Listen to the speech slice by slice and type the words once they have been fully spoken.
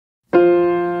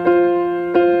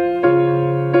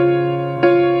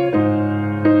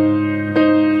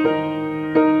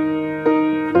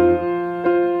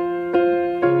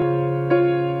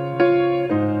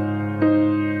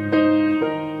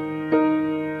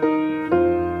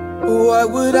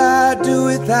What would I do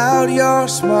without your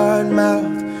smart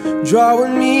mouth?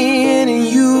 Drawing me in and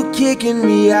you kicking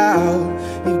me out.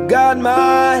 You got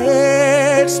my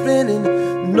head spinning,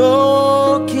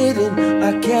 no kidding,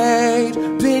 I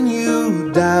can't pin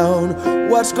you down.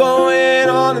 What's going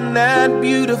on in that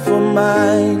beautiful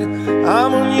mind?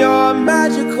 I'm on your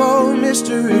magical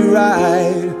mystery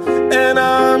ride, and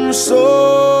I'm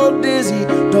so dizzy,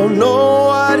 don't know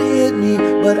what hit me,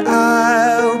 but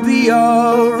I'll be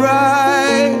alright.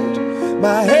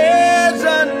 My head's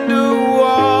underwater,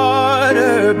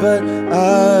 but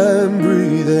I'm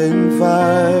breathing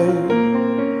fine.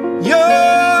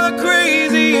 You're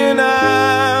crazy and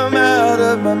I'm out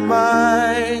of my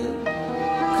mind.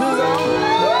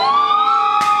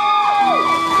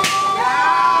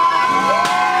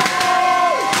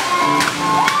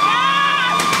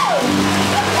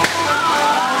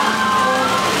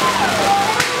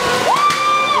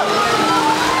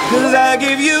 'Cause I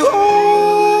give you all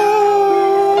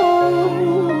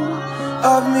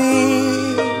of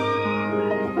me,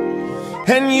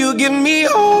 and you give me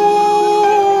all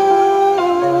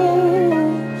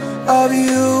of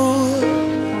you.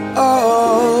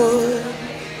 Oh,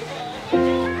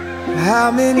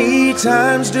 how many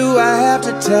times do I have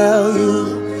to tell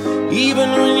you?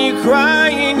 Even when you're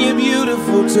crying, you're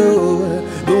beautiful too.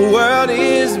 The world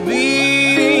is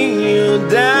beating you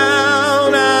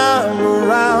down. I'm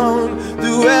around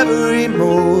through every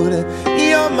mood.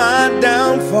 You're my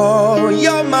downfall,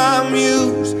 you're my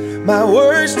muse, my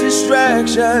worst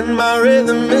distraction, my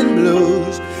rhythm and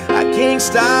blues. I can't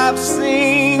stop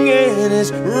singing,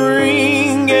 it's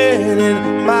ringing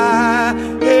in my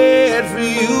head for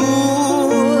you.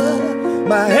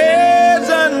 My head's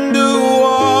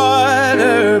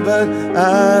underwater, but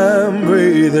I'm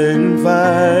breathing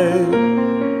fine.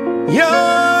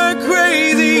 You're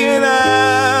crazy and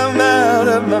I'm out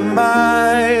of my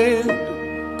mind.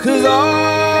 'Cause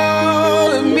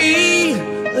all of me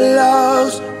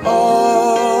loves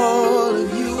all of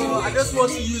you. I just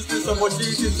want to use this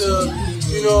opportunity to,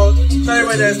 tell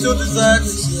everybody there's still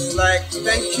desserts. Like,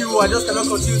 thank you. I just cannot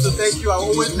continue to thank you. I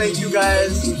always thank you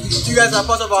guys. You guys are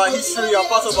part of our history, you are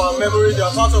part of our memory, you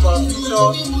are part of our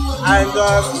future. And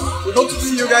we hope to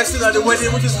see you guys soon at the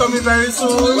wedding, which is coming very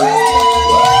soon.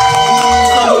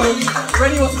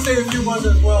 Rennie wants to say a few words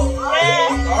as well.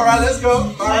 Yeah. Alright, let's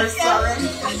go. Alright,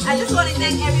 I just want to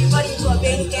thank everybody for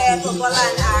being here, for Bola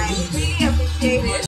and I. We really appreciate it.